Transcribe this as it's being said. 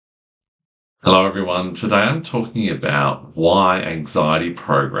Hello, everyone. Today I'm talking about why anxiety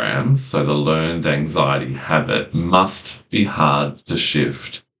programs, so the learned anxiety habit, must be hard to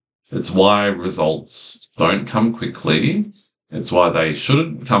shift. It's why results don't come quickly. It's why they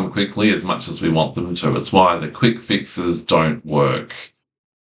shouldn't come quickly as much as we want them to. It's why the quick fixes don't work.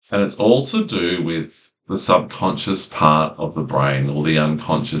 And it's all to do with the subconscious part of the brain or the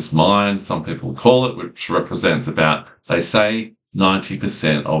unconscious mind, some people call it, which represents about, they say,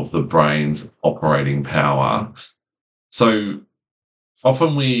 90% of the brain's operating power. So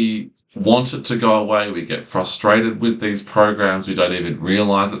often we want it to go away. We get frustrated with these programs. We don't even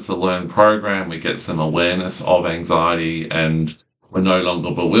realize it's a learned program. We get some awareness of anxiety and we're no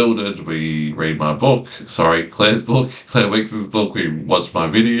longer bewildered. We read my book, Claire's book, Claire Weeks's book. We watch my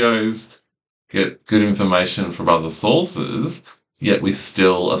videos, get good information from other sources, yet we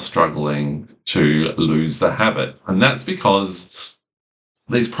still are struggling to lose the habit. And that's because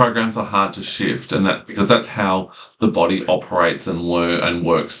these programs are hard to shift, and because that's how the body operates and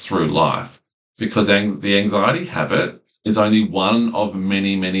works through life. Because the anxiety habit is only one of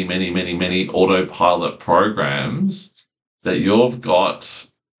many, many, many, many, many autopilot programs that you've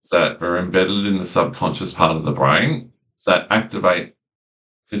got that are embedded in the subconscious part of the brain that activate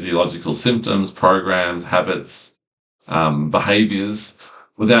physiological symptoms, programs, habits, behaviors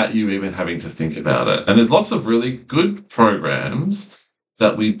without you even having to think about it. And there's lots of really good programs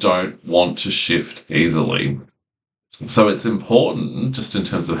that we don't want to shift easily. So it's important, just in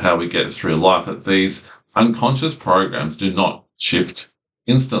terms of how we get through life, that these unconscious programs do not shift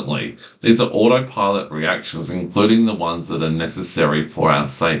instantly. These are autopilot reactions, including the ones that are necessary for our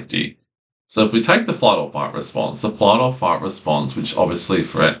safety. So if we take the flight or fight response, which obviously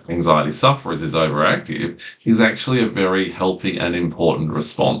for anxiety sufferers is overactive, is actually a very healthy and important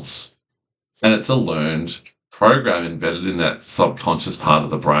response. And it's a learned program embedded in that subconscious part of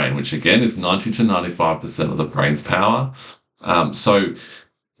the brain, which again is 90 to 95% of the brain's power. So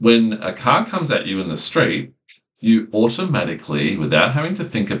when a car comes at you in the street, you automatically, without having to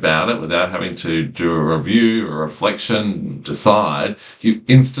think about it, without having to do a review or reflection, decide, you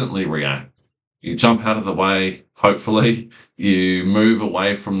instantly react. You jump out of the way, hopefully, you move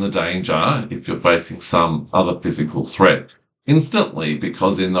away from the danger if you're facing some other physical threat instantly,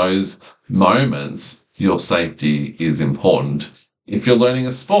 because in those moments, your safety is important. If you're learning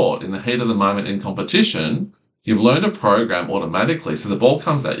a sport in the heat of the moment in competition, you've learned a program automatically. So the ball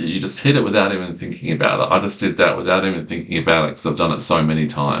comes at you, you just hit it without even thinking about it. I just did that without even thinking about it because I've done it so many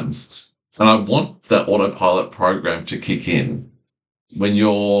times. And I want that autopilot program to kick in when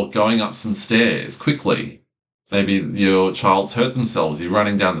you're going up some stairs quickly. Maybe your child's hurt themselves, you're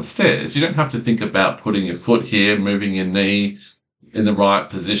running down the stairs. You don't have to think about putting your foot here, moving your knee in the right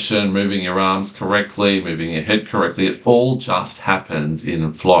position, moving your arms correctly, moving your head correctly. It all just happens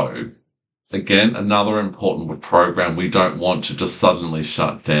in flow. Again, another important program we don't want to just suddenly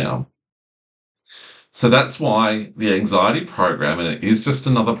shut down. So that's why the anxiety program, and it is just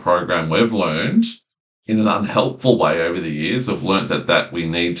another program we've learned in an unhelpful way over the years. We've learned that we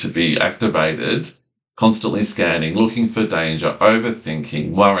need to be activated, constantly scanning, looking for danger,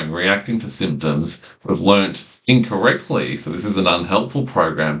 overthinking, worrying, reacting to symptoms. We've learnt incorrectly. So this is an unhelpful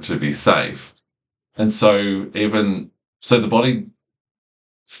program to be safe. And so the body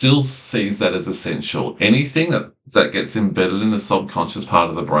still sees that as essential. Anything that gets embedded in the subconscious part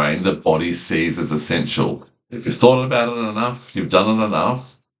of the brain, the body sees as essential. If you've thought about it enough, you've done it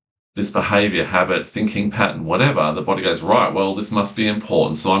enough, this behavior, habit, thinking pattern, whatever, the body goes, right, well, this must be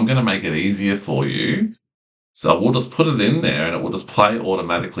important. So I'm going to make it easier for you. So we'll just put it in there and it will just play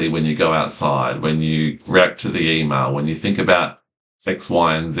automatically when you go outside, when you react to the email, when you think about X,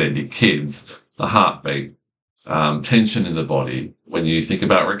 Y, and Z, your kids, the heartbeat, tension in the body. When you think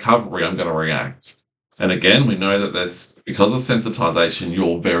about recovery, I'm going to react. And again, we know that because of sensitization,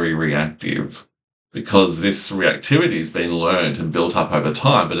 you're very reactive, because this reactivity has been learned and built up over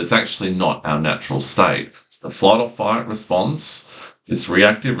time, but it's actually not our natural state. The flight or fight response, this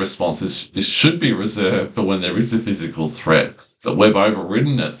reactive response, should be reserved for when there is a physical threat, but we've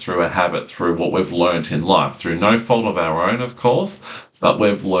overridden it through a habit, through what we've learned in life, through no fault of our own, of course, but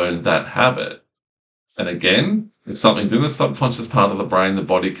we've learned that habit. And again, if something's in the subconscious part of the brain, the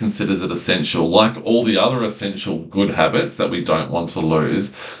body considers it essential, like all the other essential good habits that we don't want to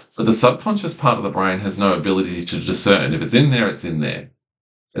lose. But the subconscious part of the brain has no ability to discern. If it's in there, it's in there.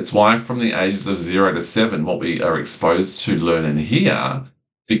 It's why from the ages of 0 to 7, what we are exposed to, learn, and hear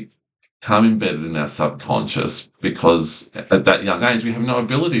become embedded in our subconscious, because at that young age, we have no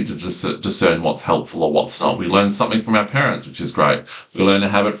ability to discern what's helpful or what's not. We learn something from our parents, which is great. We learn a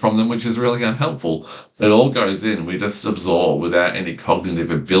habit from them, which is really unhelpful. It all goes in. We just absorb without any cognitive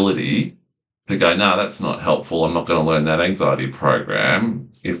ability to go, no, that's not helpful. I'm not going to learn that anxiety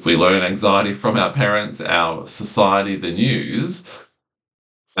program. If we learn anxiety from our parents, our society, the news,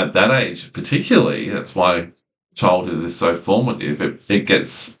 at that age particularly, that's why childhood is so formative. It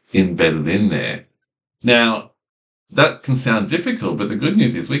gets embedded in there. Now, that can sound difficult, but the good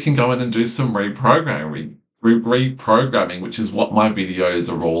news is we can go in and do some reprogramming, which is what my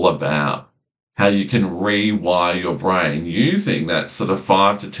videos are all about. How you can rewire your brain using that sort of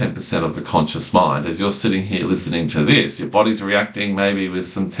 5 to 10% of the conscious mind. As you're sitting here listening to this, your body's reacting maybe with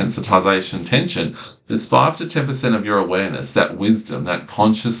some sensitization, tension. There's 5 to 10% of your awareness, that wisdom, that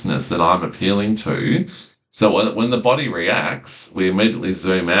consciousness that I'm appealing to. So when the body reacts, we immediately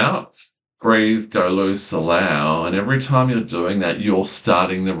zoom out, breathe, go loose, allow. And every time you're doing that, you're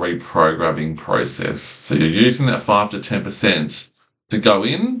starting the reprogramming process. So you're using that 5 to 10% to go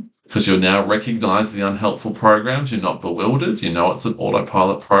in, because you'll now recognize the unhelpful programs. You're not bewildered. You know it's an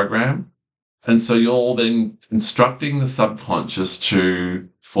autopilot program. And so you're then instructing the subconscious to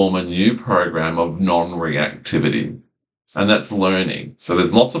form a new program of non-reactivity. And that's learning. So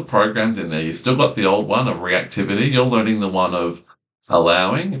there's lots of programs in there. You've still got the old one of reactivity. You're learning the one of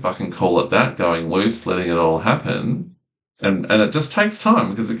allowing, if I can call it that, going loose, letting it all happen. And it just takes time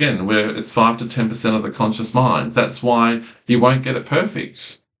because, again, it's 5 to 10% of the conscious mind. That's why you won't get it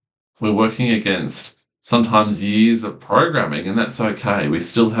perfect. We're working against sometimes years of programming, and that's okay. We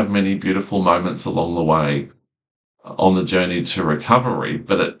still have many beautiful moments along the way on the journey to recovery,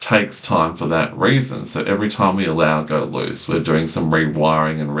 but it takes time for that reason. So every time we allow go loose, we're doing some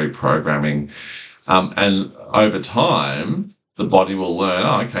rewiring and reprogramming. And over time, the body will learn,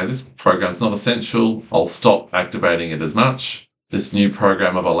 oh, okay, this program's not essential. I'll stop activating it as much. This new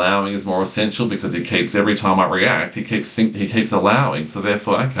program of allowing is more essential because every time I react, he keeps allowing. So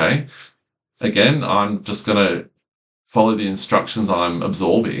therefore, okay, again, I'm just going to follow the instructions I'm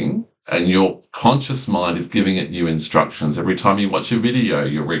absorbing, and your conscious mind is giving it new instructions. Every time you watch a video,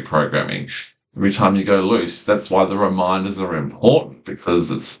 you're reprogramming. Every time you go loose, that's why the reminders are important,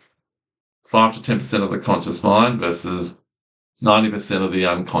 because it's 5 to 10% of the conscious mind versus 90% of the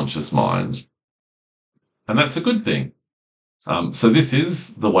unconscious mind. And that's a good thing. So this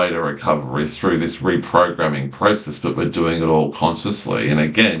is the way to recovery, through this reprogramming process, but we're doing it all consciously. And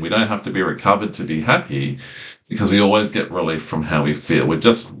again, we don't have to be recovered to be happy, because we always get relief from how we feel. We're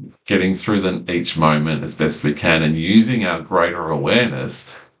just getting through each moment as best we can and using our greater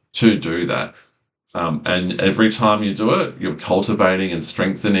awareness to do that. And every time you do it, you're cultivating and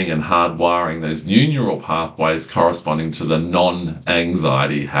strengthening and hardwiring those new neural pathways corresponding to the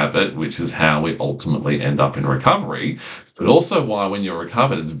non-anxiety habit, which is how we ultimately end up in recovery. But also why, when you're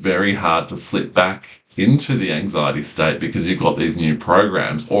recovered, it's very hard to slip back into the anxiety state, because you've got these new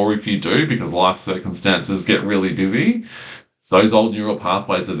programs. Or if you do, because life circumstances get really busy, those old neural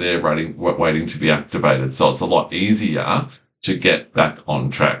pathways are there waiting to be activated. So it's a lot easier to get back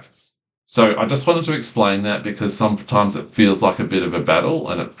on track. So I just wanted to explain that, because sometimes it feels like a bit of a battle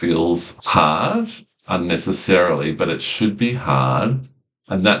and it feels hard unnecessarily, but it should be hard,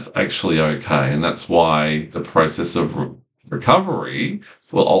 and that's actually okay. And that's why the process of recovery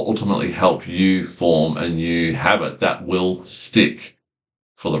will ultimately help you form a new habit that will stick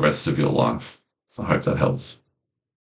for the rest of your life. I hope that helps.